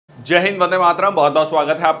जय हिंद, वंदे मातरम। बहुत बहुत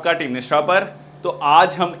स्वागत है आपका टीम निष्ठा पर। तो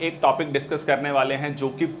आज हम एक टॉपिक डिस्कस करने वाले हैं जो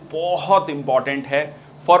कि बहुत इंपॉर्टेंट है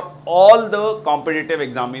for all the competitive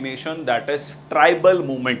examination, that is tribal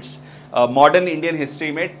movements. Modern Indian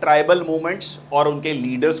history में ट्राइबल मूवमेंट्स और उनके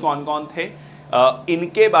लीडर्स कौन कौन थे,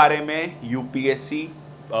 इनके बारे में यूपीएससी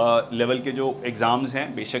लेवल के जो एग्जाम्स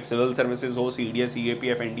हैं, बेशक सिविल सर्विसेज हो, सीडीएस,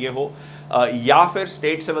 सीएपीएफ, एनडीए हो, या फिर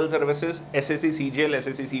state civil services, SSC CGL,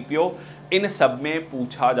 SSC CPO, इन सब में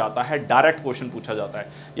पूछा जाता है। डायरेक्ट क्वेश्चन पूछा जाता है,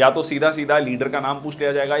 या तो सीधा सीधा लीडर का नाम पूछ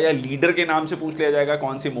लिया जाएगा, या लीडर के नाम से पूछ लिया जाएगा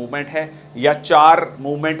कौन सी मूवमेंट है, या 4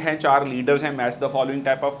 मूवमेंट हैं, 4 लीडर्स हैं, match the following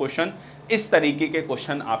type of question. इस तरीके के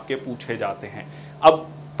क्वेश्चन आपके पूछे जाते हैं। अब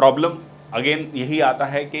प्रॉब्लम अगेन यही आता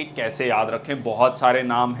है कि कैसे याद रखें, बहुत सारे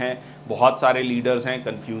नाम हैं, बहुत सारे लीडर्स हैं,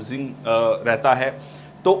 कंफ्यूजिंग रहता है।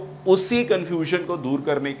 तो उसी कंफ्यूजन को दूर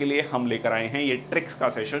करने के लिए हम लेकर आए हैं ये ट्रिक्स का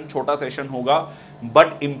सेशन। छोटा सेशन होगा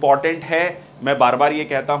बट इंपॉर्टेंट है। मैं बार बार ये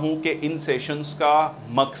कहता हूं कि इन सेशंस का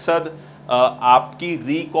मकसद आपकी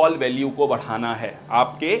रिकॉल वैल्यू को बढ़ाना है,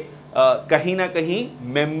 आपके कहीं ना कहीं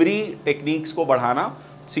मेमोरी टेक्निक्स को बढ़ाना,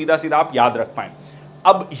 सीधा सीधा आप याद रख पाएं।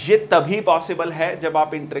 अब ये तभी पॉसिबल है जब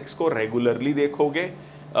आप इन ट्रिक्स को रेगुलरली देखोगे,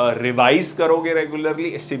 रिवाइज करोगे,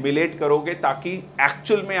 रेगुलरली सिमुलेट करोगे, ताकि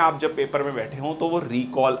एक्चुअल में आप जब पेपर में बैठे हो तो वो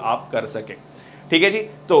रिकॉल आप कर सके। ठीक है जी,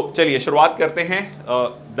 तो चलिए शुरुआत करते हैं।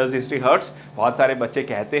 Does history hertz? बहुत सारे बच्चे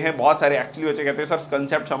कहते हैं, बहुत सारे एक्चुअली बच्चे कहते हैं सर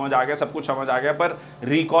कंसेप्ट समझ आ गया, सब कुछ समझ आ गया, पर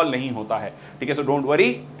रिकॉल नहीं होता है। ठीक है, so don't worry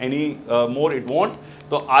any more, it won't.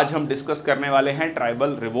 तो आज हम डिस्कस करने वाले हैं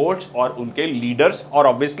ट्राइबल रिवोल्ट्स और उनके लीडर्स, और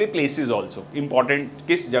ऑब्वियसली प्लेसेस ऑल्सो इंपॉर्टेंट,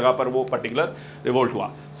 किस जगह पर वो पर्टिकुलर रिवोल्ट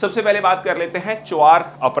हुआ। सबसे पहले बात कर लेते हैं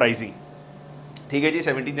चुआर अपराइजिंग। ठीक है जी,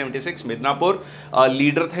 1776 मिदनापुर,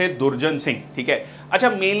 लीडर थे दुर्जन सिंह। ठीक है, अच्छा,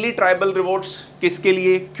 मेनली ट्राइबल रिवोल्ट्स किसके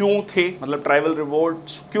लिए क्यों थे, मतलब ट्राइबल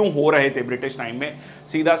रिवोल्ट्स क्यों हो रहे थे ब्रिटिश टाइम में?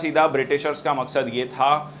 सीधा सीधा ब्रिटिशर्स का मकसद ये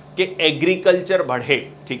था कि एग्रीकल्चर बढ़े।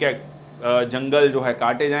 ठीक है, जंगल जो है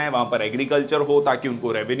काटे जाएं, वहां पर एग्रीकल्चर हो ताकि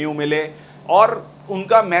उनको रेवेन्यू मिले, और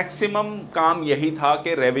उनका मैक्सिमम काम यही था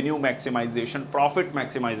कि रेवेन्यू मैक्सिमाइजेशन, प्रॉफिट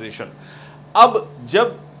मैक्सिमाइजेशन। अब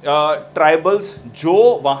जब ट्राइबल्स जो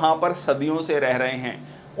वहां पर सदियों से रह रहे हैं,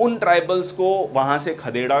 उन ट्राइबल्स को वहां से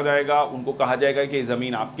खदेड़ा जाएगा, उनको कहा जाएगा कि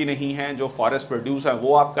ज़मीन आपकी नहीं है, जो फॉरेस्ट प्रोड्यूस है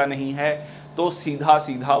वो आपका नहीं है, तो सीधा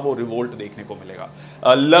सीधा वो रिवोल्ट देखने को मिलेगा।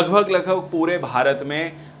 लगभग पूरे भारत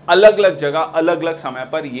में अलग अलग जगह, अलग अलग समय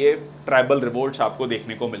पर ये ट्राइबल रिवोल्ट्स आपको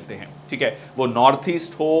देखने को मिलते हैं। ठीक है, वो नॉर्थ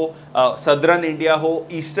ईस्ट हो, सदर्न इंडिया हो,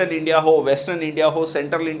 ईस्टर्न इंडिया हो, वेस्टर्न इंडिया हो,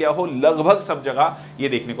 सेंट्रल इंडिया हो, लगभग सब जगह ये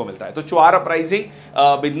देखने को मिलता है। तो चुआर अपराइजिंग,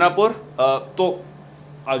 मिदनापुर, तो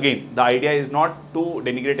again the idea is not to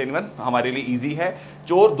denigrate anyone, हमारे लिए इजी है।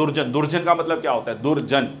 चोर दुर्जन, दुर्जन का मतलब क्या होता है?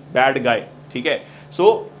 दुर्जन, बैड गाय। ठीक है,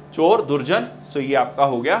 सो चोर दुर्जन, सो ये आपका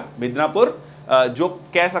हो गया मिदनापुर, जो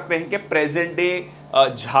कह सकते हैं कि प्रेजेंट डे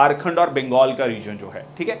झारखंड और बंगाल का रीजन जो है।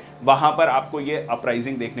 ठीक है, वहां पर आपको ये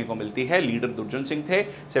अपराइजिंग देखने को मिलती है। लीडर दुर्जन सिंह थे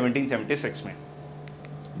 1776 में।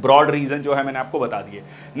 ब्रॉड रीजन जो है मैंने आपको बता दिए।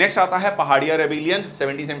 नेक्स्ट आता है पहाड़िया रेबिलियन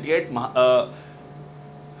 1778,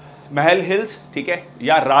 महल हिल्स। ठीक है,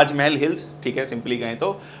 या राजमहल हिल्स, ठीक है, सिंपली कहें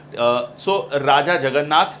तो। सो राजा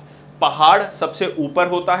जगन्नाथ, पहाड़ सबसे ऊपर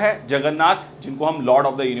होता है, जगन्नाथ जिनको हम लॉर्ड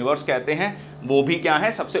ऑफ द यूनिवर्स कहते हैं, वो भी क्या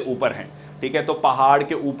है? सबसे ऊपर हैं। ठीक है, तो पहाड़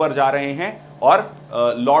के ऊपर जा रहे हैं, और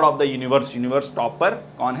Lord of the universe, universe top पर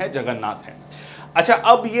कौन है? जगन्नाथ है। अच्छा,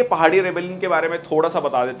 अब ये पहाड़ी रेबेलियन के बारे में थोड़ा सा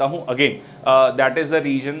बता देता हूं। Again that is the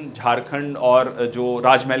reason Jharkhand और जो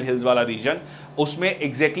राजमहल हिल्स वाला रीजन, उसमें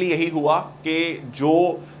एग्जैक्टली यही हुआ कि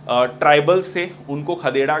जो ट्राइबल्स थे उनको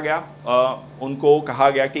खदेड़ा गया, उनको कहा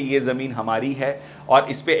गया कि ये ज़मीन हमारी है, और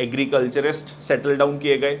इस पे एग्रीकल्चरिस्ट सेटल डाउन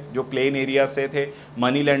किए गए जो प्लेन एरिया से थे।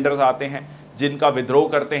 मनी लेंडर्स आते हैं जिनका विद्रोह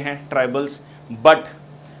करते हैं ट्राइबल्स। बट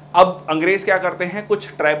अब अंग्रेज क्या करते हैं? कुछ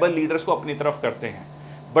ट्राइबल लीडर्स को अपनी तरफ करते हैं,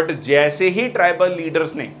 बट जैसे ही ट्राइबल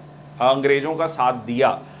लीडर्स ने अंग्रेजों का साथ दिया,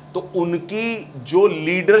 तो उनकी जो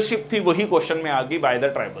लीडरशिप थी वही क्वेश्चन में आ गई बाय द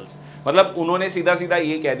ट्राइबल्स। मतलब उन्होंने सीधा सीधा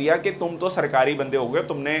ये कह दिया कि तुम तो सरकारी बंदे हो गए,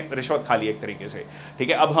 तुमने रिश्वत खा ली एक तरीके से। ठीक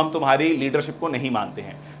है, अब हम तुम्हारी लीडरशिप को नहीं मानते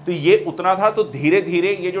हैं। तो ये उतना था। तो धीरे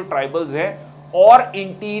धीरे ये जो ट्राइबल्स है और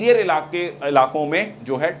इंटीरियर इलाकों में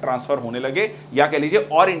जो है ट्रांसफर होने लगे, या कह लीजिए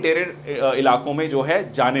और इंटीरियर इलाकों में जो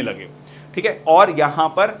है जाने लगे। ठीक है, और यहां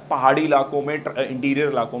पर पहाड़ी इलाकों में, इंटीरियर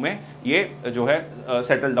इलाकों में ये जो है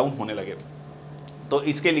सेटल डाउन होने लगे। तो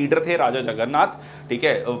इसके लीडर थे राजा जगन्नाथ। ठीक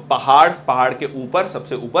है, पहाड़ के ऊपर,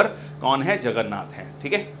 सबसे ऊपर कौन है? जगन्नाथ है।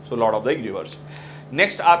 ठीक है, सो Lord of the universe.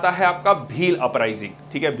 Next आता है आपका भील अपराइजिंग,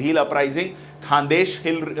 ठीक है, भील अपराइजिंग खानदेश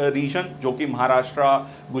हिल रीजन जो कि महाराष्ट्र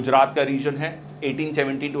गुजरात का रीजन है,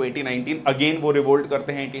 1870 टू 1819। अगेन वो रिवोल्ट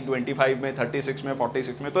करते हैं 1825 में, 36 में,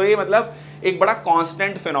 46 में। तो ये मतलब एक बड़ा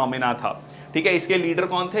कांस्टेंट फिनोमेना था, ठीक है। इसके लीडर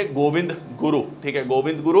कौन थे? गोविंद गुरु, ठीक है,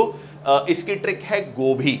 गोविंद गुरु। इसकी ट्रिक है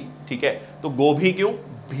गोभी, ठीक है। तो गोभी क्यों?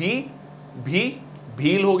 भी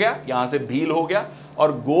भील हो गया, यहां से भील हो गया,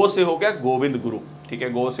 और गो से हो गया गोविंद गुरु, ठीक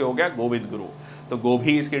है, गो से हो गया गोविंद गुरु। तो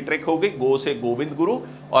गोभी इसकी ट्रिक हो गई, गो से गोविंद गुरु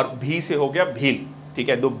और भी से हो गया भील, ठीक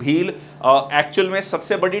है। तो भील एक्चुअल में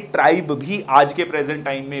सबसे बड़ी ट्राइब भी आज के प्रेजेंट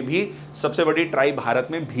टाइम में भी सबसे बड़ी ट्राइब भारत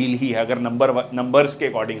में भील ही है, अगर नंबर्स के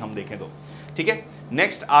अकॉर्डिंग हम देखें तो, ठीक है।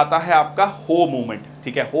 नेक्स्ट आता है आपका हो मूवमेंट,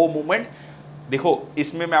 ठीक है। हो मूवमेंट, देखो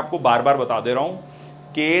इसमें मैं आपको बार बार बता दे रहा हूं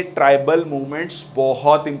कि ट्राइबल मूवमेंट्स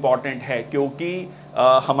बहुत इंपॉर्टेंट है, क्योंकि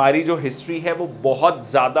हमारी जो हिस्ट्री है वो बहुत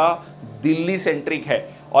ज़्यादा दिल्ली सेंट्रिक है,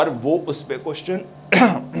 और वो उस पर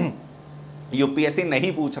क्वेश्चन यूपीएससी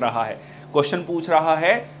नहीं पूछ रहा है। क्वेश्चन पूछ रहा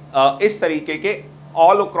है इस तरीके के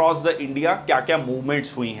ऑल अक्रॉस द इंडिया क्या क्या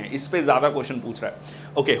मूवमेंट्स हुई हैं, इस पे ज़्यादा क्वेश्चन पूछ रहा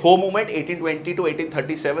है। ओके, हो मूवमेंट 1820 टू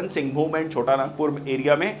 1837, सिंह मूवमेंट छोटा नागपुर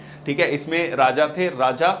एरिया में, ठीक है। इसमें राजा थे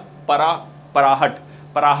राजा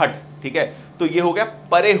पराहट, ठीक है। तो ये हो गया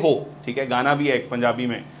परे हो, ठीक है। गाना भी है एक पंजाबी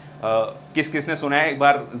में, किसने सुना है एक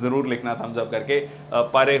बार जरूर लिखना थम्स अप करके।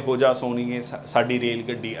 परे हो जा सोनी साडी रेल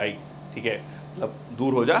गड्डी आई, ठीक है, मतलब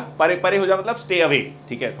दूर हो जा, परे हो जा मतलब स्टे अवे,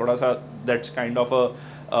 ठीक है। थोड़ा सा that's kind of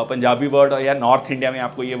Punjabi word, या नॉर्थ इंडिया में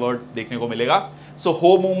आपको ये वर्ड देखने को मिलेगा। सो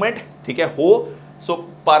हो मूवमेंट, ठीक है, हो सो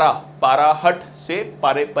पराहट से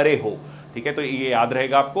परे हो, ठीक है। तो ये याद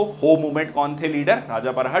रहेगा आपको। हो मूवमेंट कौन थे लीडर?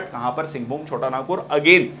 राजा पराहट। कहां पर? सिंहभूम छोटा Nagpur.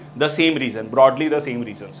 Again the same reason, broadly the same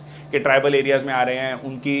reasons, कि ट्राइबल एरियाज में आ रहे हैं,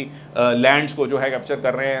 उनकी लैंड्स को जो है कैप्चर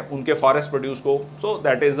कर रहे हैं, उनके फॉरेस्ट प्रोड्यूस को, so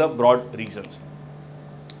that is the broad reasons.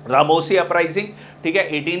 Ramoshi uprising, ठीक है,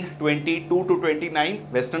 1822 टू 29,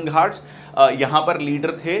 वेस्टर्न घाट्स। यहां पर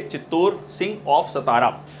लीडर थे चित्तूर सिंह ऑफ सतारा,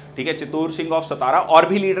 ठीक है, चित्तूर सिंह ऑफ सतारा। और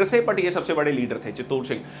भी लीडर थे बट ये सबसे बड़े लीडर थे चित्तूर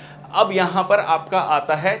सिंह। अब यहां पर आपका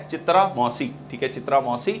आता है चित्रा मौसी, ठीक है, चित्रा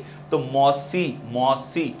मौसी। तो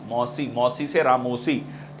मौसी से रामोसी,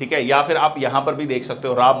 ठीक है, या फिर आप यहां पर भी देख सकते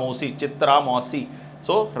हो रामोसी, चित्रा मौसी,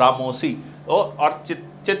 सो रामोसी। और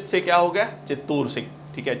चित से क्या हो गया? चित्तूर सिंह,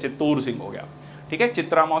 ठीक है, चित्तूर सिंह हो गया, ठीक है।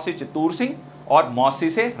 चित्रा मौसी चित्तूर सिंह, और मौसी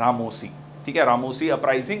से रामोसी, ठीक है। रामोसी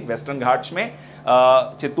अपराइजिंग वेस्टर्न घाट्स में,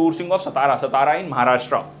 Chittoor Singh of Satara in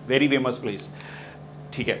Maharashtra, very famous place,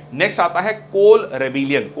 ठीक है। नेक्स्ट आता है कोल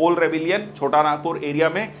रेबिलियन छोटा नागपुर एरिया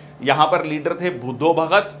में। यहां पर लीडर थे बुद्धो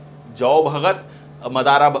भगत, जौ भगत,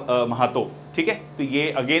 मदारा महातो, ठीक है। तो ये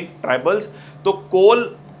अगेन ट्राइबल्स। तो कोल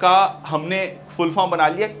का हमने फुल फॉर्म बना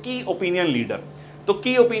लिया की ओपिनियन लीडर। तो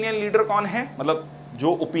की ओपिनियन लीडर कौन है? मतलब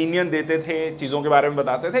जो ओपिनियन देते थे, चीजों के बारे में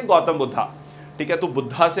बताते थे, गौतम बुद्धा, ठीक है। तो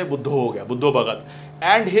बुद्धा से बुद्धो हो गया, बुद्धो भगत।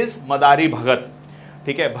 एंड हिज मदारी भगत,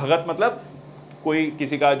 ठीक है। भगत मतलब कोई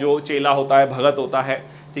किसी का जो चेला होता है, भगत होता है,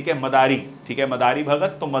 ठीक है, मदारी, ठीक है, मदारी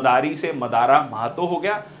भगत। तो मदारी से मदारा महातो हो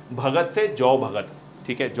गया, भगत से जौ भगत,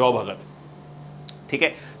 ठीक है, जौ भगत, ठीक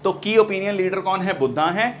है। तो की ओपिनियन लीडर कौन है? बुद्धा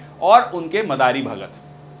है, और उनके मदारी भगत,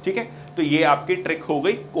 ठीक है। तो ये आपकी ट्रिक हो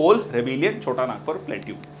गई कोल रेबिलियन छोटा नागपुर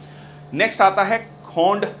प्लेट्यू। नेक्स्ट आता है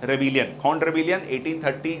खोंड रेबिलियन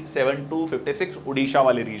 1837 टू 56 उड़ीसा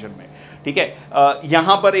वाले रीजन में, ठीक है।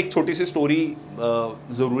 यहां पर एक छोटी सी स्टोरी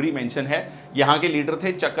जरूरी मेंशन है। यहां के लीडर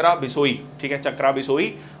थे चक्रा बिसोई, ठीक है, चक्रा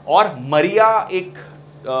बिसोई। और मरिया एक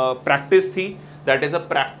प्रैक्टिस थी, that is a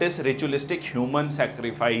practice ritualistic human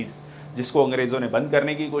sacrifice, जिसको अंग्रेजों ने बंद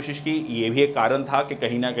करने की कोशिश की। ये भी एक कारण था कि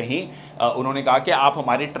कहीं ना कहीं उन्होंने कहा कि आप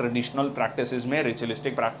हमारे ट्रेडिशनल प्रैक्टिसेस में,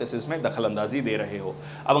 रिचुअलिस्टिक प्रैक्टिसेस में दखलंदाजी दे रहे हो।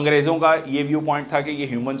 अब अंग्रेजों का ये व्यू पॉइंट था कि ये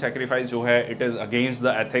ह्यूमन सैक्रिफाइस जो है it is against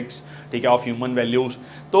the ethics, ठीक है, ऑफ ह्यूमन वैल्यूज।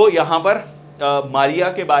 तो यहाँ पर मारिया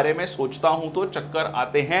के बारे में सोचता हूँ तो चक्कर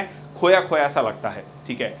आते हैं, खोया सा लगता है,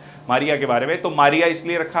 ठीक है, मारिया के बारे में। तो मारिया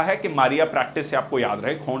इसलिए रखा है कि मारिया प्रैक्टिस से आपको याद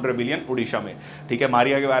रहे, खोंड रेबिलियन उड़ीसा में, ठीक है,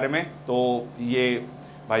 मारिया के बारे में। तो ये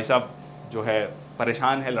भाई साहब जो है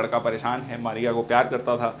परेशान है, लड़का परेशान है, मारिया को प्यार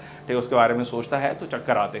करता था, ठीक है, उसके बारे में सोचता है तो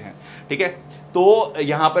चक्कर आते हैं, ठीक है। तो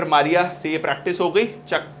यहाँ पर मारिया से ये प्रैक्टिस हो गई,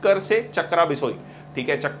 चक्कर से चक्रा बिसोई, ठीक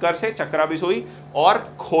है, चक्कर से चक्रा बिसोई। और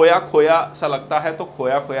खोया सा लगता है तो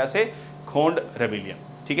खोया से खोंड रेबिलियन,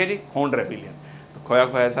 ठीक है जी, खोंड रेबिलियन। तो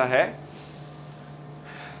खोया सा है।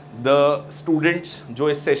 द स्टूडेंट्स जो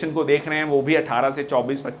इस सेशन को देख रहे हैं वो भी 18 से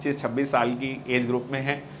 24, 25, 26 साल की एज ग्रुप में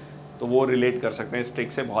हैं, तो वो रिलेट कर सकते हैं इस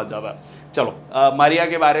ट्रिक से बहुत ज़्यादा। चलो मारिया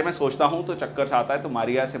के बारे में सोचता हूँ तो चक्कर से आता है, तो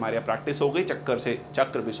मारिया से मारिया प्रैक्टिस हो गई, चक्कर से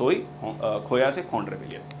चक्र बिसोई, खोया से खोंड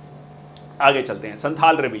रेबिलियन। आगे चलते हैं,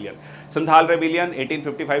 संथाल रेबिलियन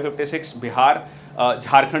 1855-56 बिहार।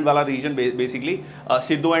 झारखंड वाला region basically,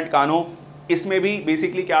 Sidhu and Kanho. इसमें भी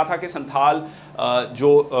बेसिकली क्या था कि संथाल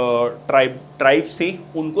जो ट्राइब्स थी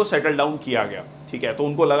उनको सेटल डाउन किया गया, ठीक है। तो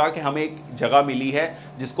उनको लगा कि हमें एक जगह मिली है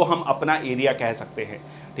जिसको हम अपना एरिया कह सकते हैं,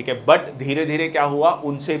 ठीक है। बट धीरे धीरे क्या हुआ,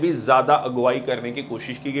 उनसे भी ज़्यादा अगुवाई करने की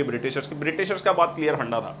कोशिश की गई ब्रिटिशर्स का बहुत क्लियर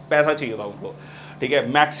फंडा था, पैसा चाहिए था उनको, ठीक है।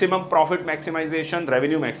 Maximum profit maximisation,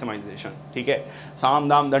 revenue maximisation, ठीक है, साम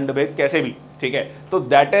दाम दंड भेद कैसे भी, ठीक है। तो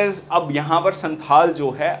दैट इज, अब यहाँ पर संथाल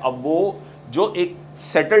जो है, अब वो जो एक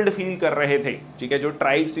सेटल्ड फील कर रहे थे, ठीक है, जो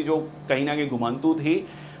ट्राइब्स थी जो कहीं ना कहीं घुमंतु थी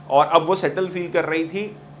और अब वो सेटल फील कर रही थी,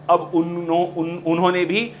 अब उन्होंने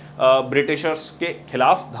भी ब्रिटिशर्स के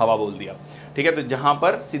खिलाफ धावा बोल दिया, ठीक है। तो जहां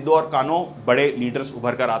पर सिद्धू और कान्हो बड़े लीडर्स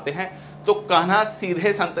उभर कर आते हैं। तो कान्हा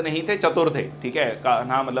सीधे संत नहीं थे, चतुर थे, ठीक है।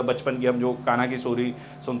 कान्हा मतलब बचपन की हम जो कान्हा की स्टोरी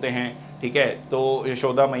सुनते हैं, ठीक है, तो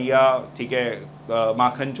यशोदा मैया, ठीक है,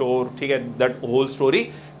 माखन चोर, ठीक है, दैट होल स्टोरी,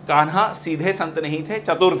 कान्हा सीधे संत नहीं थे,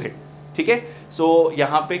 चतुर थे, ठीक है। सो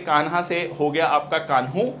यहाँ पे कान्हा से हो गया आपका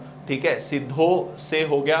कान्हू, ठीक है, सिद्धो से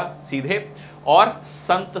हो गया सीधे, और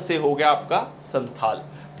संत से हो गया आपका संथाल,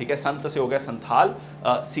 ठीक है, संत से हो गया संथाल,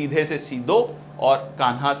 सीधे से सीधो, और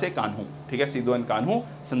कान्हा से कान्हू, ठीक है, सिद्धो एंड कान्हू,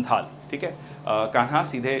 संथाल, ठीक है। कान्हा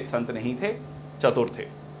सीधे संत नहीं थे, चतुर थे।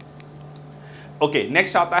 ओके,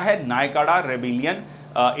 नेक्स्ट आता है नायकाड़ा रेबिलियन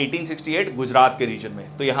 1868 गुजरात के रीजन में।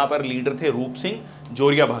 तो यहाँ पर लीडर थे रूप सिंह,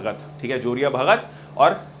 जोरिया भगत, ठीक है, जोरिया भगत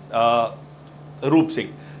और रूप सिंह।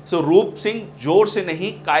 सो रूप सिंह जोर से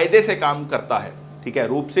नहीं, कायदे से काम करता है, ठीक है।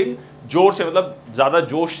 रूप सिंह जोर से मतलब ज्यादा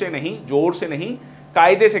जोश से नहीं, जोर से नहीं,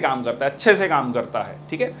 कायदे से काम करता है, अच्छे से काम करता है,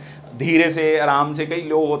 ठीक है, धीरे से, आराम से। कई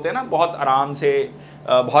लोग होते हैं ना बहुत आराम से,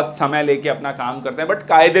 बहुत समय लेके अपना काम करते हैं, बट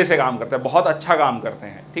कायदे से काम करते हैं, बहुत अच्छा काम करते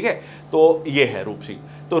हैं, ठीक है। तो ये है रूप सिंह।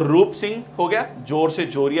 तो रूप सिंह हो गया, जोर से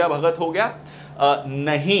जोरिया भगत हो गया,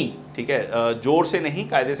 नहीं, ठीक है, जोर से नहीं,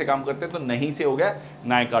 कायदे से काम करते हैं, तो नहीं से हो गया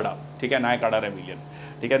नायकाड़ा, ठीक है, नायकाड़ा रेबिलियन,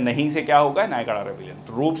 ठीक है। नहीं से क्या होगा, नायकाड़ा रेबिलियन।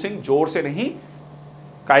 तो रूप सिंह जोर से नहीं,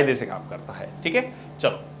 कायदे से काम करता है, ठीक है।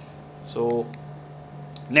 चलो, सो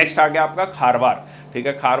नेक्स्ट आ गया आपका खारवार, ठीक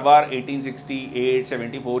है। खारवार 1868,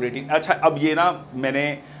 74, 18। अच्छा, अब ये ना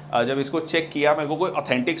मैंने जब इसको चेक किया, मेरे को कोई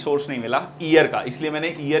ऑथेंटिक सोर्स नहीं मिला ईयर का, इसलिए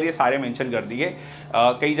मैंने ईयर ये सारे मेंशन कर दिए।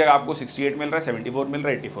 कई जगह आपको 68 मिल रहा है, 74 मिल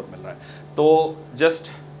रहा है, 84 मिल रहा है। तो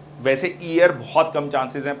जस्ट वैसे ईयर बहुत कम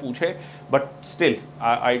चांसेस हैं पूछे, but still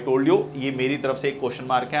I told you, ये मेरी तरफ से एक क्वेश्चन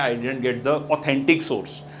मार्क है, I didn't get the authentic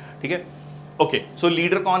source, ठीक है। ओके, सो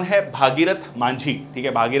लीडर कौन है, भागीरथ मांझी, ठीक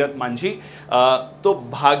है, भागीरथ मांझी। तो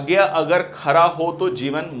भाग्य अगर खरा हो तो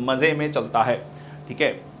जीवन मजे में चलता है, ठीक है।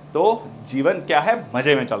 तो जीवन क्या है,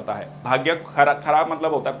 मजे में चलता है। भाग्य खरा, खरा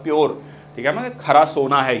मतलब होता है प्योर, ठीक है, मतलब खरा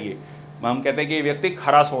सोना है ये, हम कहते हैं कि ये व्यक्ति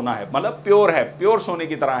खरा सोना है, मतलब प्योर है, प्योर सोने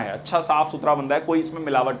की तरह है, अच्छा साफ सुथरा बंदा है, कोई इसमें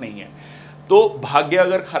मिलावट नहीं है। तो भाग्य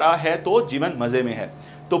अगर खरा है तो जीवन मजे में है।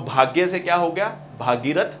 तो भाग्य से क्या हो गया,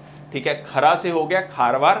 भागीरथ, ठीक है, खरा से हो गया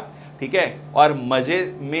खारवार, ठीक है, और मजे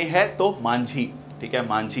में है तो मांझी, ठीक है,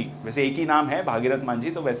 मांझी। वैसे एक ही नाम है भागीरथ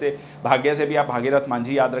मांझी, तो वैसे भाग्य से भी आप भागीरथ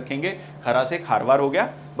मांझी याद रखेंगे, खरा से खारवार हो गया,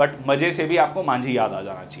 बट मजे से भी आपको मांझी याद आ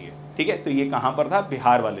जाना चाहिए, ठीक है। तो ये कहाँ पर था,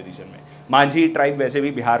 बिहार वाले रीजन में। मांझी ट्राइब वैसे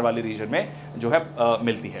भी बिहार वाले रीजन में जो है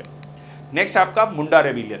मिलती है। नेक्स्ट आपका मुंडा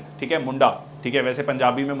रेबिलियन, ठीक है, मुंडा, ठीक है, वैसे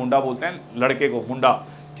पंजाबी में मुंडा बोलते हैं लड़के को, मुंडा,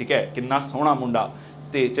 ठीक है, कितना सोना मुंडा।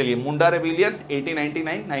 तो चलिए, मुंडा रेबिलियन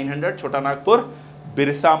 1899, 900, छोटा नागपुर,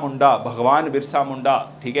 बिरसा मुंडा, भगवान बिरसा मुंडा,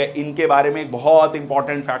 ठीक है। इनके बारे में एक बहुत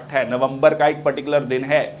इंपॉर्टेंट फैक्ट है, नवंबर का एक पर्टिकुलर दिन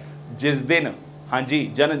है जिस दिन, हाँ जी,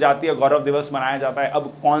 जनजातीय गौरव दिवस मनाया जाता है।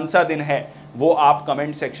 अब कौन सा दिन है वो आप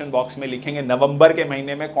कमेंट सेक्शन बॉक्स में लिखेंगे, नवंबर के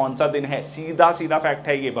महीने में कौन सा दिन है, सीधा सीधा फैक्ट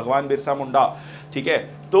है ये, भगवान बिरसा मुंडा, ठीक है।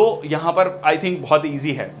 तो यहाँ पर आई थिंक बहुत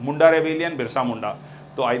ईजी है, मुंडा रेबिलियन, बिरसा मुंडा,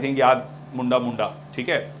 तो आई थिंक याद मुंडा मुंडा, ठीक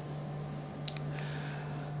है।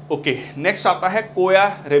 ओके, नेक्स्ट आता है कोया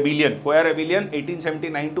rebellion. Koya rebellion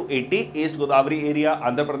 1879 to 80, east Godavari area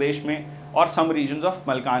Andhra Pradesh में, और सम regions of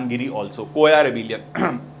Malkangiri also, Koya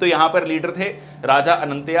rebellion. तो यहाँ पर लीडर थे राजा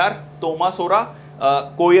अनंतयार, तोमासोरा।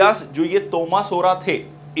 कोयास जो ये तोमासोरा थे,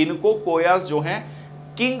 इनको कोयास जो हैं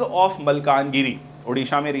किंग ऑफ मलकानगिरी,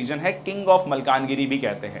 उड़ीसा में रीजन है, किंग ऑफ मलकानगिरी भी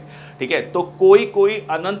कहते हैं, ठीक है। तो कोई कोई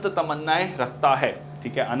अनंत तमन्नाएं रखता है,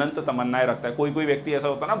 ठीक है, अनंत तमन्नाएं रखता है। कोई कोई व्यक्ति ऐसा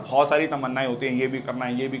होता है ना, बहुत सारी तमन्नाएं होती हैं, ये भी करना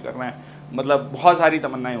है, ये भी करना है, मतलब बहुत सारी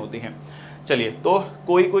तमन्नाएं होती हैं। चलिए, तो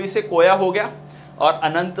कोई कोई से कोया हो गया, और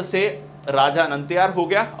अनंत से राजा अनंतयार हो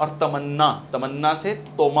गया, और तमन्ना से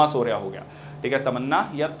तोमासोरिया हो गया, ठीक है, तमन्ना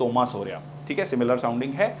या तोमासोरिया, ठीक है, सिमिलर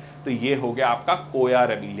साउंडिंग है। तो ये हो गया आपका कोया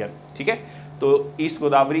रेबिलियन, ठीक है। तो ईस्ट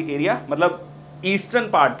गोदावरी एरिया मतलब ईस्टर्न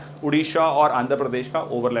पार्ट उड़ीसा और आंध्र प्रदेश का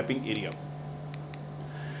ओवरलैपिंग एरिया।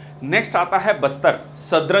 नेक्स्ट आता है बस्तर,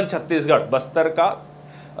 सदर्न छत्तीसगढ़, बस्तर का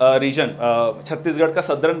रीजन, छत्तीसगढ़ का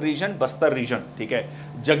सदर्न रीजन, बस्तर रीजन, ठीक है,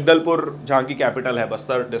 जगदलपुर जहाँ की कैपिटल है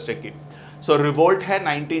बस्तर डिस्ट्रिक्ट की। सो रिवोल्ट है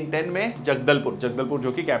 1910 में जगदलपुर, जगदलपुर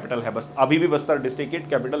जो कि कैपिटल है, बस अभी भी बस्तर डिस्ट्रिक्ट की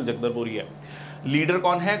कैपिटल जगदलपुर ही है। लीडर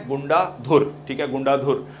कौन है? गुंडाधुर, ठीक है,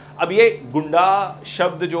 गुंडाधुर। अब ये गुंडा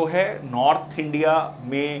शब्द जो है नॉर्थ इंडिया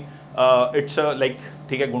में इट्स लाइक,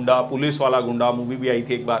 ठीक है, गुंडा, पुलिस वाला गुंडा, मूवी भी आई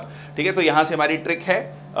थी एक बार, ठीक है। तो यहाँ से हमारी ट्रिक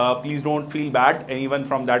है, please don't feel bad anyone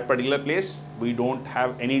from that particular place, we don't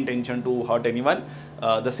have any intention to hurt anyone,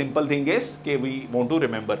 the simple thing is कि वी वांट टू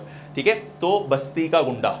रिमेंबर, ठीक है। तो बस्ती का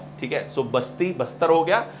गुंडा, ठीक है, सो बस्ती बस्तर हो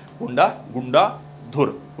गया, गुंडा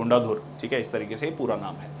गुंडाधुर, गुंडाधुर, ठीक है, इस तरीके से पूरा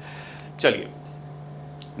नाम है। चलिए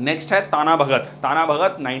नेक्स्ट है ताना भगत। ताना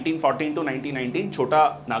भगत 1914 टू 1919,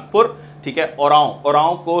 छोटा नागपुर, ठीक है। ओरांव,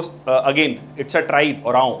 ओरांव को again it's a tribe,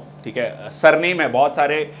 Oram, ठीक है, सरनेम है बहुत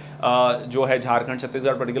सारे, जो है झारखंड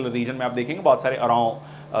छत्तीसगढ़ पर्टिकुलर रीजन में आप देखेंगे बहुत सारे ओरांव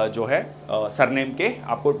जो है सरनेम के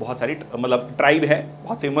आपको बहुत सारी मतलब ट्राइब है,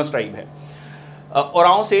 बहुत फेमस ट्राइब है।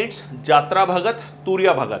 ओरांव सेट्स जात्रा भगत,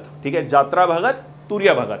 तूरिया भगत, ठीक है, जात्रा भगत,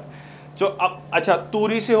 तूरिया भगत। जो अब अच्छा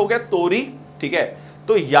तूरी से हो गया तोरी, ठीक है।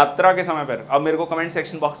 तो यात्रा के समय पर अब मेरे को कमेंट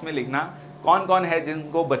सेक्शन बॉक्स में लिखना कौन कौन है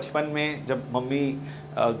जिनको बचपन में जब मम्मी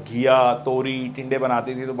घिया, तोरी, टिंडे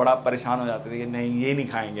बनाती थी तो बड़ा परेशान हो जाते थे कि नहीं ये नहीं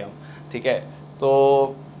खाएंगे हम, ठीक है।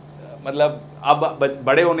 तो मतलब अब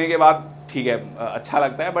बड़े होने के बाद ठीक है अच्छा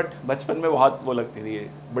लगता है, बट बचपन में बहुत वो लगती थी,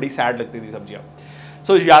 बड़ी सैड लगती थी सब्जियाँ।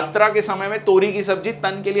 सो यात्रा के समय में तोरी की सब्जी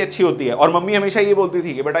तन के लिए अच्छी होती है, और मम्मी हमेशा ये बोलती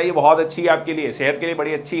थी कि बेटा ये बहुत अच्छी है आपके लिए, सेहत के लिए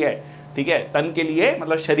बड़ी अच्छी है, ठीक है, तन के लिए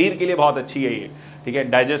मतलब शरीर के लिए बहुत अच्छी है ये, ठीक है,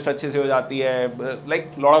 डाइजेस्ट अच्छे से हो जाती है,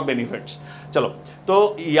 लाइक लॉट ऑफ बेनिफिट्स। चलो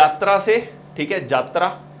तो यात्रा से, ठीक है,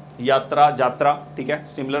 जात्रा, यात्रा, जात्रा, ठीक है,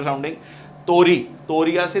 सिमिलर साउंडिंग। तोरी,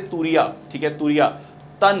 तोरिया से तुरिया, ठीक है, तुरिया।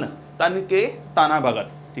 तन, तन के ताना भगत,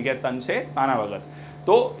 ठीक है, तन से ताना भगत।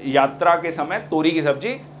 तो यात्रा के समय तोरी की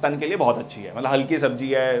सब्जी तन के लिए बहुत अच्छी है, मतलब हल्की सब्जी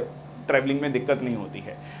है, ट्रैवलिंग में दिक्कत नहीं होती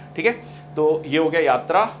है, ठीक है। तो ये हो गया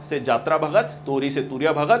यात्रा से जात्रा भगत, तोरी से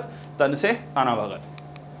तुरिया भगत, तन से ताना भगत।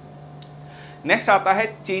 नेक्स्ट आता है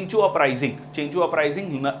Chenchu uprising. Chenchu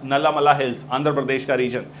uprising नल्लामला hills, Andhra Pradesh का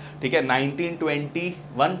रीजन, ठीक है,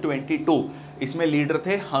 1921-22। इसमें लीडर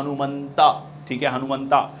थे हनुमंता, ठीक है,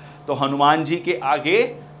 हनुमंता। तो हनुमान जी के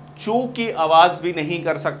आगे चू की आवाज भी नहीं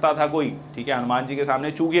कर सकता था कोई, ठीक है, हनुमान जी के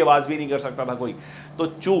सामने चू की आवाज भी नहीं कर सकता था कोई, तो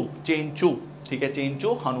चू, चेंचू, ठीक है,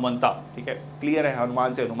 चेंचू, हनुमंता, ठीक है, क्लियर है,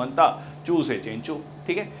 हनुमान से हनुमंता, चू से चेंचू,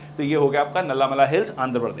 ठीक है। तो ये हो गया आपका नल्लामला हिल्स,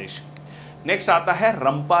 आंध्र प्रदेश। नेक्स्ट आता है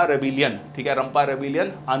रंपा रेबिलियन, ठीक है, रंपा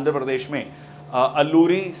रेबिलियन आंध्र प्रदेश में।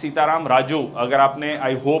 अल्लूरी सीताराम राजू, अगर आपने,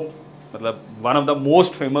 आई होप, मतलब one of the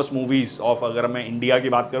most famous movies of, अगर मैं इंडिया की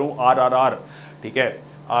बात करूं, RRR, ठीक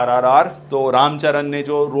है, RRR, तो रामचरण ने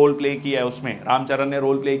जो रोल प्ले किया है उसमें, रामचरण ने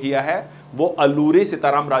रोल प्ले किया है वो अल्लूरी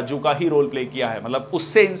सीताराम राजू का ही रोल प्ले किया है, मतलब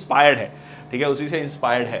उससे इंस्पायर्ड है, ठीक है, उसी से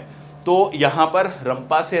इंस्पायर्ड है। तो यहाँ पर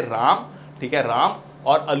रंपा से राम, ठीक है, राम,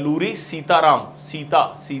 और अल्लूरी सीताराम,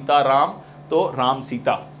 सीता, सीताराम, तो राम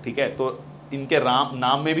सीता, ठीक है। तो इनके राम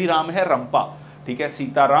नाम में भी राम है, रंपा, ठीक है,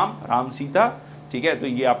 सीताराम, राम सीता, ठीक है। तो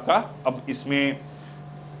ये आपका, अब इसमें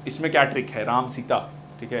क्या ट्रिक है, राम सीता,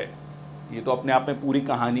 ठीक है, ये तो अपने आप में पूरी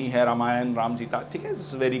कहानी है, रामायण, राम सीता, ठीक है,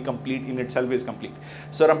 it's very complete in itself is complete.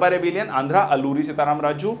 So Rampa rebellion Andhra, Alluri Sitaram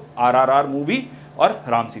Raju, RRR movie, और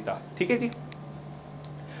राम सीता, ठीक है जी।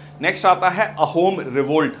 नेक्स्ट आता है अहोम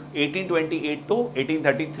रिवोल्ट 1828 टू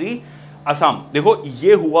 1833, असम। देखो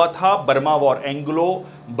ये हुआ था Burma war, Anglo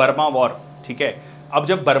Burma war, ठीक है। अब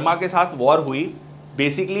जब बर्मा के साथ वॉर हुई,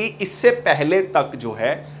 बेसिकली इससे पहले तक जो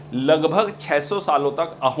है लगभग 600 सालों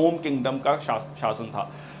तक अहोम किंगडम का शासन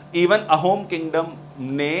था। इवन अहोम किंगडम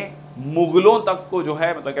ने मुगलों तक को जो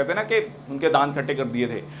है, मतलब कहते हैं ना कि उनके दांत खट्टे कर दिए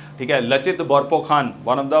थे, ठीक है। Lachit Borphukan,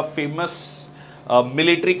 one of the famous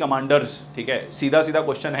military commanders, ठीक है, सीधा सीधा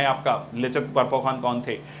क्वेश्चन है आपका, लचित बोरफुकन कौन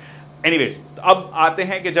थे। एनीवेज, तो अब आते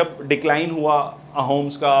हैं कि जब डिक्लाइन हुआ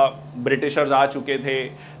अहोम्स का, ब्रिटिशर्स आ चुके थे,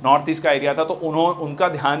 नॉर्थ ईस्ट का एरिया था, तो उनका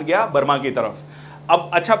ध्यान गया बर्मा की तरफ।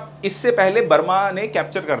 अब अच्छा, इससे पहले बर्मा ने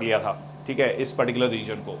कैप्चर कर लिया था, ठीक है, इस पर्टिकुलर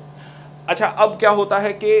रीजन को। अच्छा, अब क्या होता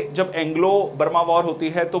है कि जब एंग्लो बर्मा वॉर होती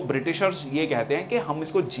है तो ब्रिटिशर्स ये कहते हैं कि हम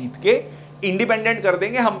इसको जीत के इंडिपेंडेंट कर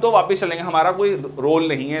देंगे, हम तो वापस चलेंगे, हमारा कोई रोल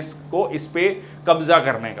नहीं है इसको, इस पे कब्जा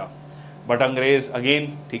करने का। बट अंग्रेज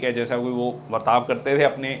अगेन, ठीक है, जैसा कोई वो बर्ताव करते थे,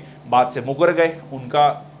 अपने बात से मुकर गए।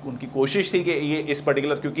 उनकी कोशिश थी कि ये इस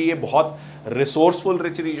पर्टिकुलर, क्योंकि ये बहुत रिसोर्सफुल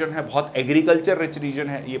रिच रीजन है, बहुत एग्रीकल्चर रिच रीजन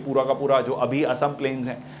है, ये पूरा का पूरा जो अभी असम प्लेन्स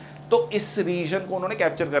हैं, तो इस रीजन को उन्होंने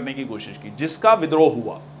कैप्चर करने की कोशिश की, जिसका विद्रोह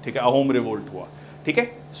हुआ, ठीक है, अहोम रिवोल्ट हुआ, ठीक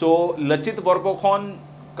है। सो लचित बोरफुकन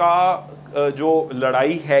का जो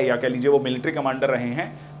लड़ाई है, या कह लीजिए वो मिलिट्री कमांडर रहे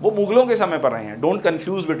हैं, वो मुगलों के समय पर रहे हैं, don't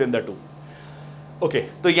confuse between the two. Okay,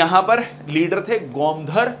 तो यहां पर लीडर थे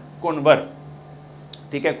गोमधर कुंवर,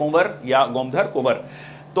 ठीक है, कुंवर या गोमधर कुंवर।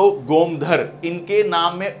 तो गोमधर, इनके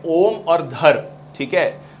नाम में ओम और धर, ठीक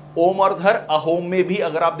है, ओम और धर। अहोम में भी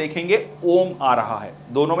अगर आप देखेंगे ओम आ रहा है,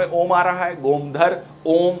 दोनों में ओम आ रहा है, गोमधर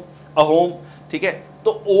ओम अहोम, ठीक है।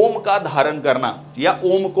 तो ओम का धारण करना या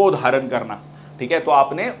ओम को धारण करना, ठीक है, तो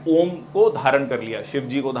आपने ओम को धारण कर लिया, शिव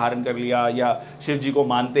जी को धारण कर लिया, या शिव जी को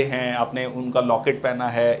मानते हैं, आपने उनका लॉकेट पहना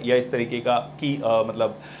है या इस तरीके का की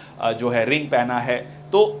मतलब जो है रिंग पहना है,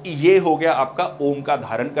 तो ये हो गया आपका ओम का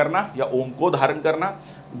धारण करना या ओम को धारण करना।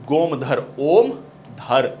 गोमधर ओम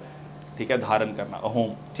धर, ठीक है, धारण करना अहोम,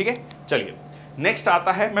 ठीक है। चलिए नेक्स्ट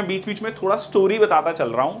आता है, मैं बीच बीच में थोड़ा स्टोरी बताता चल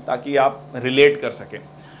रहा हूं ताकि आप रिलेट कर सकें।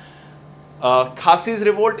 Khasis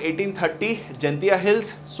revolt 1830 Jaintia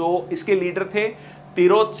hills. सो इसके लीडर थे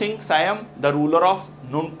तिरोत Singh Sayam, the ruler of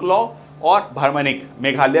नुनक्लॉ और भरमनिक,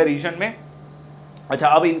 मेघालय रीजन में। अच्छा,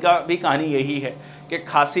 अब इनका भी कहानी यही है कि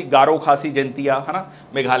खासी, गारो खासी जंतिया, है ना,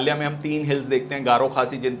 मेघालय में हम 3 हिल्स देखते हैं, गारो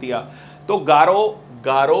खासी जंतिया। तो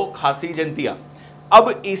गारो खासी जंतिया, अब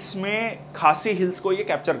इसमें खासी हिल्स को ये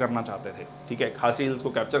कैप्चर करना चाहते थे, ठीक है, खासी हिल्स को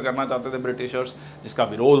कैप्चर करना चाहते थे ब्रिटिशर्स, जिसका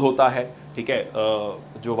विरोध होता है, ठीक है,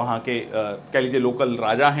 जो वहाँ के कह लीजिए लोकल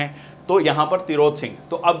राजा हैं, तो यहाँ पर तिरोत सिंह।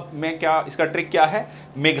 तो अब मैं क्या, इसका ट्रिक क्या है,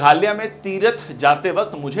 मेघालय में तीर्थ जाते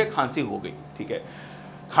वक्त मुझे खांसी हो गई, ठीक है,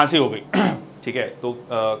 खांसी हो गई ठीक है,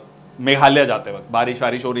 तो मेघालय जाते वक्त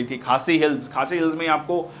बारिश हो रही थी, खासी हिल्स में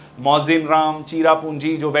आपको मौजिनराम,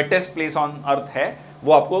 चिरापुंजी, जो वेटेस्ट प्लेस ऑन अर्थ है,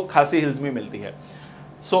 वो आपको खासी हिल्स में मिलती है।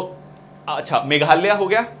 सो अच्छा, मेघालय हो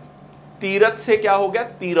गया, तीरथ से क्या हो गया,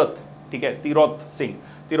 तीरथ, ठीक है,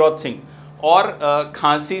 तिरोत सिंह, और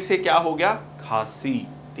खांसी से क्या हो गया, खासी,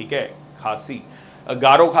 ठीक है, खासी।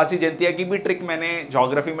 गारो खासी जंतिया की भी ट्रिक मैंने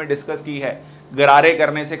ज्योग्राफी में डिस्कस की है, गरारे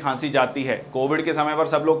करने से खांसी जाती है। कोविड के समय पर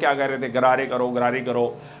सब लोग क्या कर रहे थे, गरारे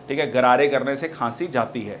करो, ठीक है, गरारे करने से खांसी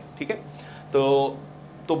जाती है, ठीक है।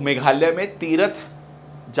 तो मेघालय में तीरथ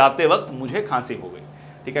जाते वक्त मुझे खांसी हो गई,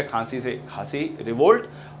 ठीक है, खांसी से खासी रिवोल्ट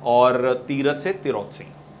और तीरथ से तिरोत सिंह।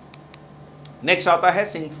 नेक्स्ट आता है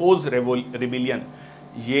सिंगफोज रिबिलियन।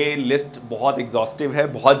 ये लिस्ट बहुत एग्जॉस्टिव है,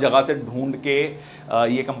 बहुत जगह से ढूंढ के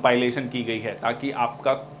ये कंपाइलेशन की गई है ताकि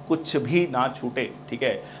आपका कुछ भी ना छूटे, ठीक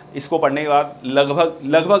है। इसको पढ़ने के बाद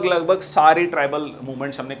लगभग सारी ट्राइबल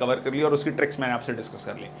मूवमेंट्स हमने कवर कर ली और उसकी ट्रिक्स मैंने आपसे डिस्कस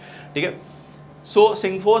कर ली, ठीक है। सो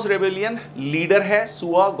सिंगफोज रेबेलियन लीडर है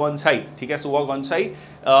सुआ गोन्साई, ठीक है, सुआ गोन्साई।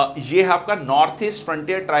 ये है आपका north east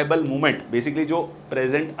frontier tribal movement, basically जो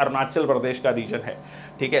प्रेजेंट अरुणाचल प्रदेश का रीजन है,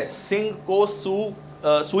 ठीक है। सिंह को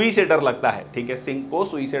सुई से डर लगता है, ठीक है, सिंह को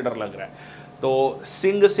सुई से डर लग रहा है, तो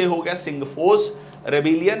सिंह से हो गया सिंगफोज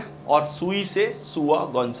रेबेलियन और सुई से सुआ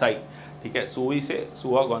गोन्साई, ठीक है, सुई से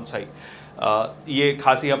सुआ गोन्साई। ये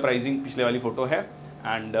खासी अपराइजिंग पिछले वाली फोटो है,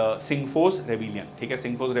 एंड सिंगफोज रेबिलियन, ठीक है,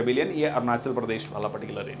 सिंगफोज रेबिलियन, ये अरुणाचल प्रदेश वाला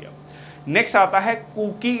पर्टिकुलर एरिया। नेक्स्ट आता है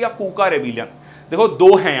कुकी या कुका रेबिलियन। देखो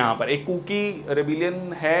दो हैं यहाँ पर, एक कुकी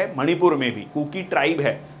रेबिलियन है मणिपुर में भी, कुकी ट्राइब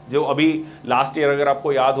है जो अभी लास्ट ईयर अगर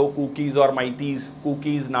आपको याद हो कुकीज और माइतीज,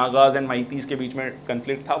 कुकीज नागाज एंड माइतीज के बीच में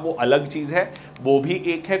कंफ्लिक्ट था, वो अलग चीज है, वो भी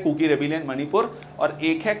एक है कुकी रेबिलियन मणिपुर और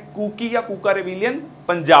एक है कुकी या कुका रेबिलियन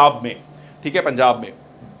पंजाब में, ठीक है, पंजाब में।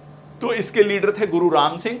 तो इसके लीडर थे गुरु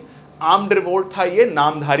राम सिंह। आर्म्ड रिवोल्ट था ये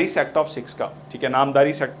नामधारी सेक्ट ऑफ 6 का, ठीक है,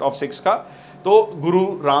 नामधारी सेक्ट ऑफ 6 का। तो गुरु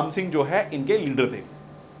राम सिंह जो है इनके लीडर थे।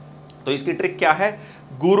 तो इसकी ट्रिक क्या है,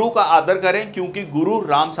 गुरु का आदर करें क्योंकि गुरु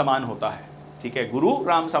राम समान होता है, ठीक है, गुरु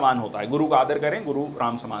राम समान होता है, गुरु का आदर करें, गुरु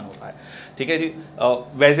राम समान होता है, ठीक है जी।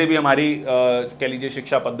 वैसे भी हमारी कह लीजिए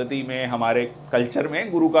शिक्षा पद्धति में, हमारे कल्चर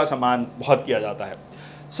में गुरु का सम्मान बहुत किया जाता है।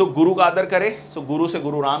 सो गुरु का आदर करें, सो गुरु से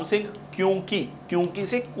गुरु राम सिंह, क्योंकि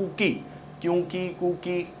से कुकी,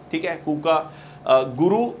 कुकी, ठीक है, कुका,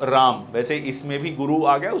 गुरु राम, वैसे इसमें भी गुरु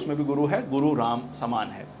आ गया, उसमें भी गुरु है, गुरु राम समान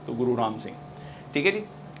है, तो गुरु राम सिंह, ठीक है जी।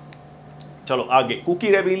 चलो आगे, कुकी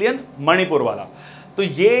रेबिलियन मणिपुर वाला, तो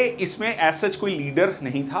ये इसमें एज सच कोई लीडर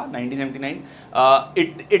नहीं था। 1979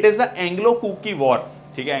 it is the Anglo cookie war,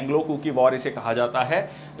 ठीक है, एंग्लो कुकी वॉर इसे कहा जाता है,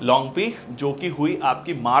 लॉन्गपी, जो कि हुई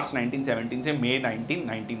आपकी मार्च 1917 से मई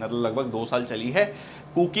 1919, मतलब लगभग 2 साल चली है।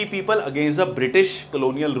 Cookie people against the British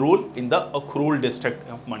colonial rule in the अखरूल district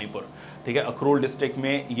of Manipur, ठीक है, अखरूल डिस्ट्रिक्ट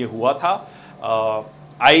में ये हुआ था।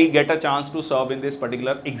 I get a chance to serve in this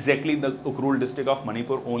particular exactly the अखरूल district of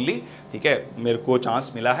Manipur only, ठीक है, मेरे को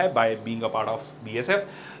चांस मिला है by being a part of BSF।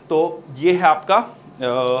 तो ये है आपका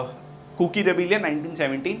cookie rebellion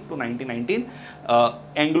 1917 to 1919,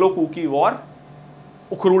 Anglo cookie war,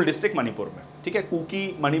 Ukhrul district Manipur में, ठीक है। कुकी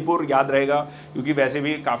मणिपुर याद रहेगा क्योंकि वैसे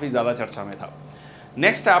भी काफ़ी ज़्यादा चर्चा में था।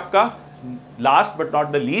 नेक्स्ट आपका last but not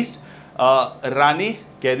the least, Rani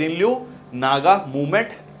गैदिनल्यू Naga movement,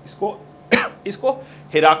 इसको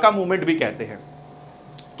हिराका मूवमेंट भी कहते हैं,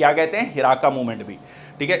 क्या कहते हैं, हिराका मूवमेंट भी।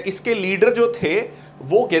 ठीक है, इसके लीडर जो थे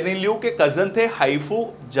वो गेदिनलिऊ के कजन थे हाइफू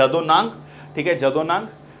जदोनांग। ठीक है, जदोनांग।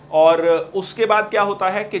 और उसके बाद क्या होता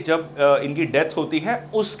है कि जब इनकी डेथ होती है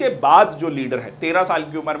उसके बाद जो लीडर है 13 साल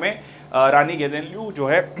की उम्र में रानी गेदिनलिऊ जो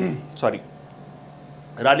है सॉरी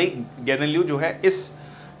रानी गेदिनलिऊ जो है इस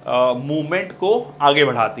मूवमेंट को आगे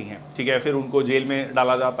बढ़ाती हैं। ठीक है, फिर उनको जेल में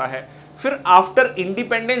डाला जाता है। फिर आफ्टर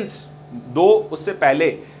इंडिपेंडेंस दो उससे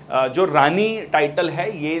पहले जो रानी टाइटल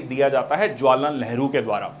है ये दिया जाता है जवाहरलाल नेहरू के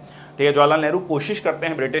द्वारा। ठीक है, जवाहरलाल नेहरू कोशिश करते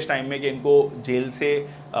हैं ब्रिटिश टाइम में कि इनको जेल से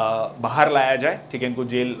बाहर लाया जाए। ठीक है, इनको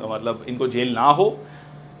जेल मतलब इनको जेल ना हो,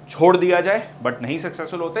 छोड़ दिया जाए, बट नहीं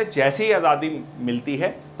सक्सेसफुल होते। जैसे ही आज़ादी मिलती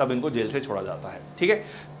है तब इनको जेल से छोड़ा जाता है। ठीक है,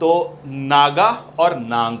 तो नागा और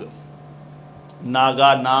नांग,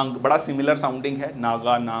 नागा नांग बड़ा सिमिलर साउंडिंग है,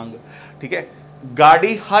 नागा नांग। ठीक है,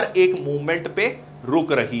 गाड़ी हर एक मूवमेंट पे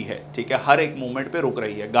रुक रही है। ठीक है, हर एक मूवमेंट पे रुक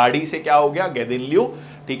रही है। गाड़ी से क्या हो गया, गेदिनलिऊ।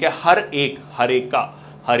 ठीक है, हर एक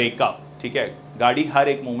का। ठीक है, गाड़ी हर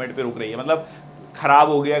एक मूवमेंट पे रुक रही है, मतलब खराब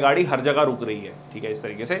हो गया गाड़ी, हर जगह रुक रही है। ठीक है, इस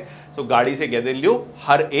तरीके से। सो गाड़ी से गेदिनलिऊ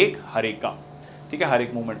हर एक का। ठीक है, हर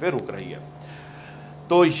एक मूवमेंट पे रुक रही है।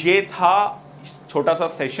 तो ये था छोटा सा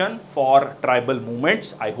session for tribal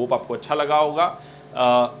movements. I hope आपको अच्छा लगा होगा।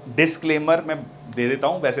 डिस्क्लेमर मैं दे देता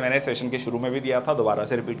हूँ, वैसे मैंने सेशन के शुरू में भी दिया था, दोबारा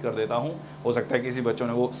से रिपीट कर देता हूँ, हो सकता है किसी बच्चों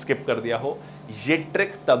ने वो स्किप कर दिया हो। ये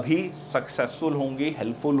ट्रिक तभी सक्सेसफुल होंगी,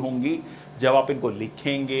 हेल्पफुल होंगी जब आप इनको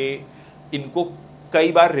लिखेंगे, इनको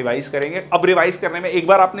कई बार रिवाइज करेंगे। अब रिवाइज करने में, एक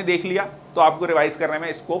बार आपने देख लिया तो आपको रिवाइज करने में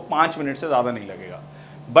इसको 5 मिनट से ज़्यादा नहीं लगेगा,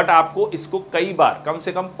 बट आपको इसको कई बार, कम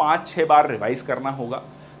से कम 5-6 बार रिवाइज करना होगा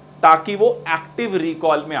ताकि वो एक्टिव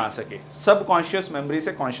रिकॉल में आ सके, सब कॉन्शियस मेमोरी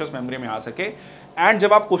से कॉन्शियस मेमोरी में आ सके। एंड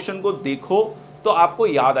जब आप क्वेश्चन को देखो तो आपको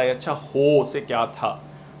याद आए, अच्छा हो से क्या था।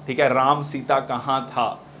 ठीक है, राम सीता कहाँ था।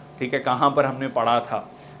 ठीक है, कहाँ पर हमने पढ़ा था।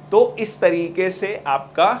 तो इस तरीके से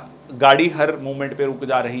आपका गाड़ी हर मोमेंट पे रुक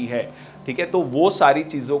जा रही है। ठीक है, तो वो सारी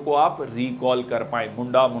चीज़ों को आप रिकॉल कर पाए,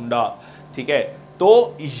 मुंडा मुंडा। ठीक है,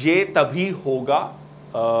 तो ये तभी होगा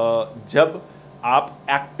जब आप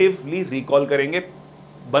एक्टिवली रिकॉल करेंगे,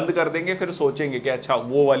 बंद कर देंगे, फिर सोचेंगे कि अच्छा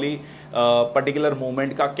वो वाली पर्टिकुलर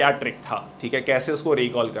मोमेंट का क्या ट्रिक था। ठीक है, कैसे उसको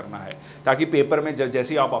रिकॉल करना है, ताकि पेपर में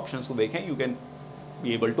जैसे ही आप ऑप्शंस को देखें you can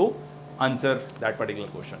be able to answer that particular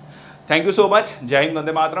question. Thank you so much. जय हिंद,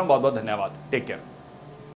 वंदे मातरम। बहुत बहुत धन्यवाद। Take care.